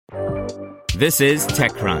This is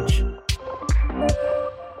TechCrunch.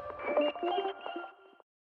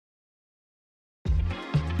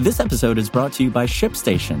 This episode is brought to you by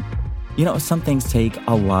ShipStation. You know, some things take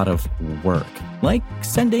a lot of work, like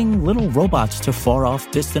sending little robots to far-off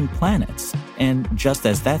distant planets. And just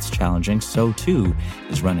as that's challenging, so too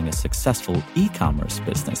is running a successful e-commerce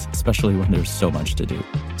business, especially when there's so much to do.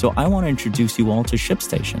 So I want to introduce you all to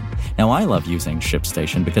ShipStation. Now, I love using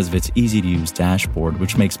ShipStation because of its easy-to-use dashboard,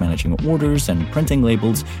 which makes managing orders and printing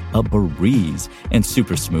labels a breeze and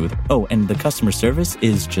super smooth. Oh, and the customer service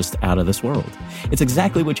is just out of this world. It's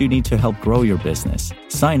exactly what you need to help grow your business.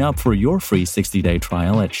 Sign up for your free 60-day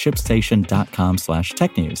trial at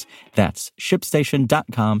shipstation.com/technews. That's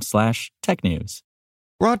shipstation.com/technews.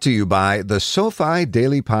 Brought to you by the SoFi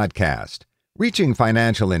Daily Podcast. Reaching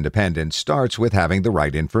financial independence starts with having the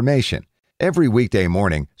right information. Every weekday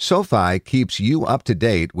morning, SoFi keeps you up to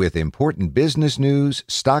date with important business news,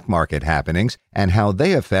 stock market happenings, and how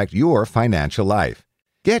they affect your financial life.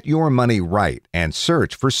 Get your money right and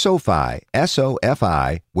search for SoFi,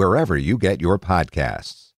 S-O-F-I, wherever you get your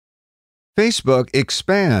podcasts. Facebook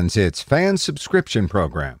expands its fan subscription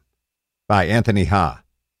program. By Anthony Ha.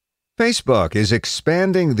 Facebook is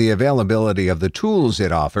expanding the availability of the tools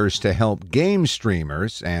it offers to help game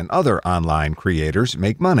streamers and other online creators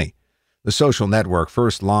make money. The social network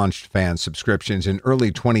first launched fan subscriptions in early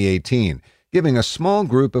 2018, giving a small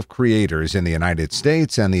group of creators in the United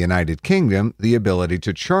States and the United Kingdom the ability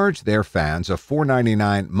to charge their fans a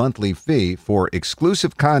 $4.99 monthly fee for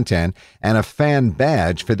exclusive content and a fan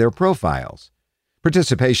badge for their profiles.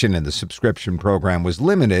 Participation in the subscription program was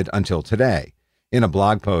limited until today. In a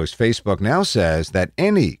blog post, Facebook now says that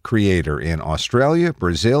any creator in Australia,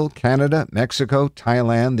 Brazil, Canada, Mexico,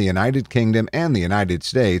 Thailand, the United Kingdom, and the United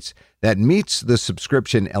States that meets the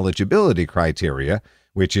subscription eligibility criteria,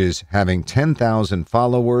 which is having 10,000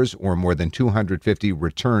 followers or more than 250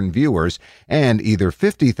 return viewers and either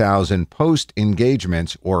 50,000 post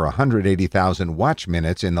engagements or 180,000 watch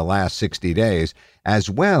minutes in the last 60 days, as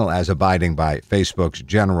well as abiding by Facebook's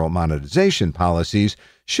general monetization policies,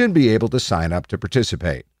 should be able to sign up to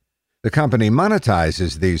participate. The company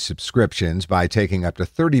monetizes these subscriptions by taking up to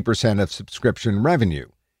 30% of subscription revenue.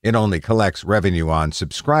 It only collects revenue on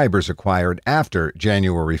subscribers acquired after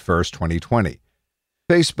January 1st, 2020.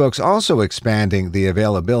 Facebook's also expanding the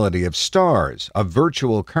availability of stars, a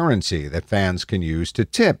virtual currency that fans can use to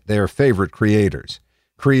tip their favorite creators.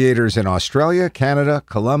 Creators in Australia, Canada,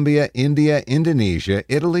 Colombia, India, Indonesia,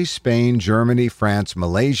 Italy, Spain, Germany, France,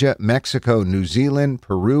 Malaysia, Mexico, New Zealand,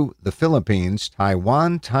 Peru, the Philippines,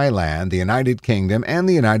 Taiwan, Thailand, the United Kingdom, and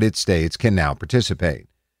the United States can now participate.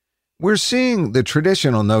 We're seeing the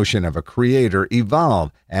traditional notion of a creator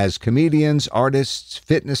evolve as comedians, artists,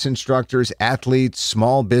 fitness instructors, athletes,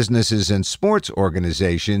 small businesses, and sports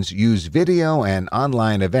organizations use video and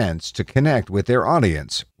online events to connect with their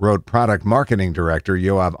audience, wrote Product Marketing Director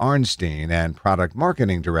Yoav Arnstein and Product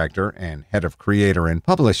Marketing Director and Head of Creator and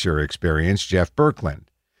Publisher Experience Jeff Berkland.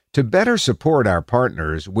 To better support our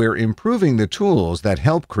partners, we're improving the tools that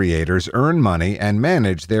help creators earn money and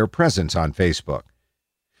manage their presence on Facebook.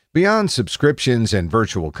 Beyond subscriptions and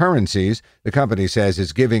virtual currencies, the company says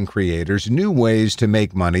it's giving creators new ways to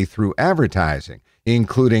make money through advertising,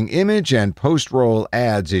 including image and post-roll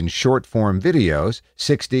ads in short-form videos,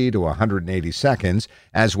 60 to 180 seconds,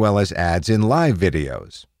 as well as ads in live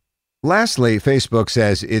videos. Lastly, Facebook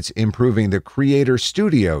says it's improving the Creator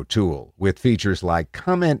Studio tool with features like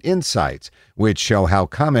Comment Insights, which show how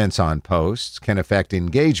comments on posts can affect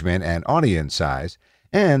engagement and audience size,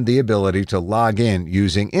 and the ability to log in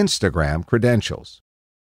using Instagram credentials.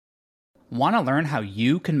 Want to learn how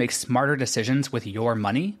you can make smarter decisions with your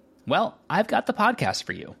money? Well, I've got the podcast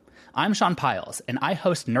for you. I'm Sean Piles, and I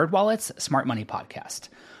host NerdWallet's Smart Money Podcast.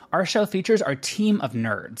 Our show features our team of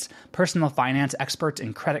nerds, personal finance experts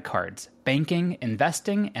in credit cards, banking,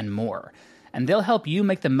 investing, and more. And they'll help you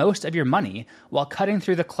make the most of your money while cutting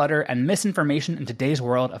through the clutter and misinformation in today's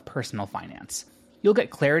world of personal finance. You'll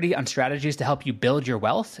get clarity on strategies to help you build your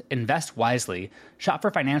wealth, invest wisely, shop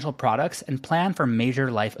for financial products, and plan for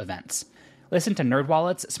major life events. Listen to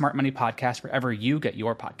NerdWallet's Smart Money Podcast wherever you get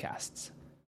your podcasts.